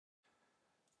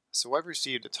So I've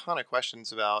received a ton of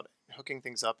questions about hooking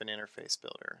things up in Interface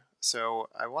Builder. So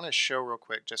I want to show real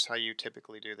quick just how you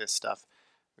typically do this stuff.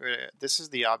 This is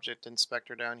the object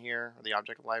inspector down here, or the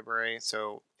object library.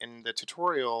 So in the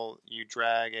tutorial, you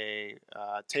drag a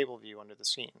table view under the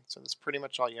scene. So that's pretty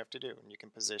much all you have to do, and you can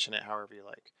position it however you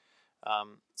like.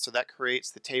 So that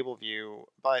creates the table view,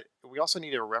 but we also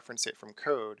need to reference it from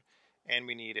code, and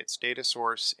we need its data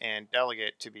source and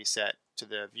delegate to be set to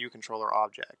the view controller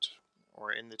object,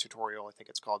 or in the tutorial, I think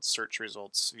it's called search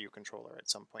results view controller at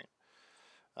some point.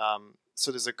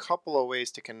 So there's a couple of ways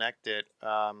to connect it.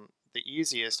 The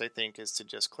easiest, I think, is to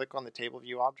just click on the table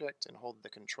view object and hold the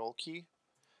control key,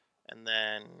 and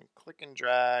then click and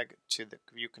drag to the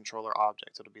view controller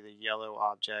object. It'll be the yellow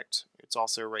object. It's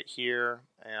also right here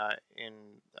in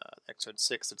Xcode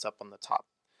 6. It's up on the top.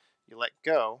 You let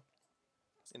go,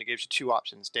 and it gives you two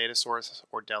options, data source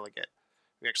or delegate.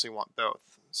 We actually want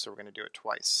both, so we're going to do it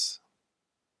twice.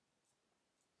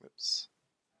 Oops.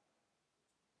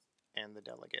 And the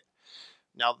delegate.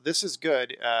 Now this is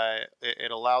good.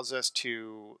 It allows us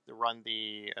to run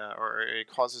the, or it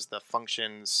causes the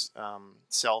functions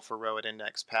cell for row at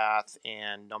index path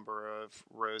and number of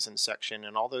rows in section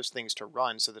and all those things to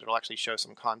run so that it'll actually show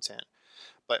some content.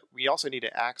 But we also need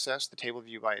to access the table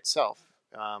view by itself.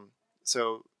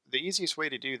 So the easiest way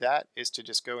to do that is to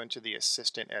just go into the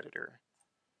assistant editor.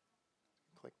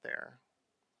 Click there.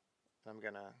 I'm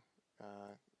gonna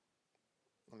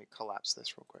let me collapse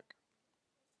this real quick.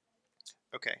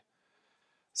 Okay,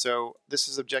 so this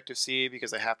is Objective-C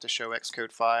because I have to show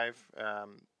Xcode 5,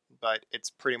 but it's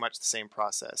pretty much the same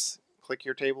process. Click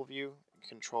your table view,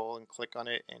 control and click on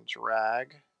it and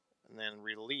drag, and then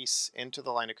release into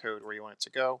the line of code where you want it to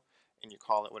go, and you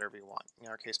call it whatever you want. In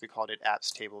our case, we called it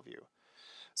apps table view.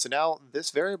 So now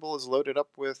this variable is loaded up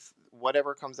with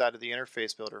whatever comes out of the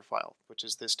interface builder file, which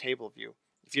is this table view.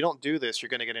 If you don't do this, you're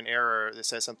going to get an error that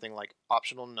says something like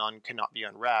optional none cannot be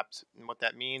unwrapped. And what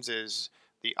that means is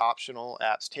the optional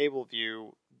apps table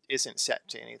view isn't set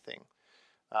to anything.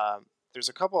 There's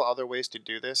a couple other ways to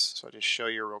do this, so I'll just show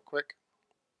you real quick.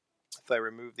 If I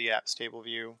remove the apps table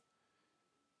view,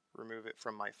 remove it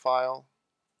from my file,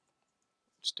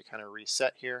 just to kind of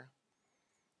reset here.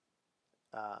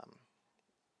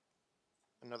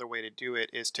 Another way to do it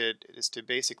is to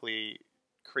basically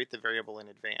create the variable in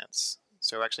advance.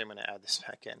 So actually I'm going to add this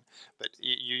back in. But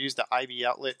you use the IB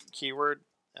outlet keyword,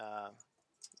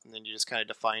 and then you just kind of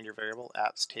define your variable,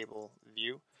 apps table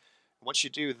view. Once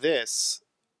you do this,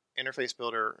 Interface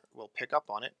Builder will pick up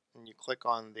on it, and you click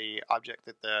on the object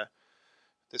that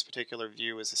this particular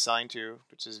view is assigned to,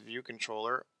 which is view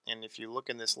controller. And if you look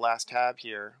in this last tab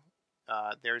here,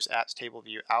 there's apps table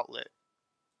view outlet.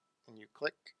 And you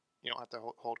click, you don't have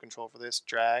to hold control for this,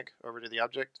 drag over to the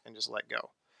object and just let go.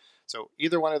 So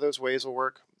either one of those ways will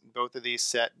work. Both of these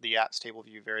set the apps table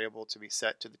view variable to be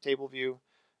set to the table view.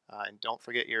 And don't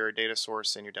forget your data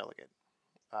source and your delegate.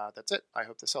 That's it. I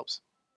hope this helps.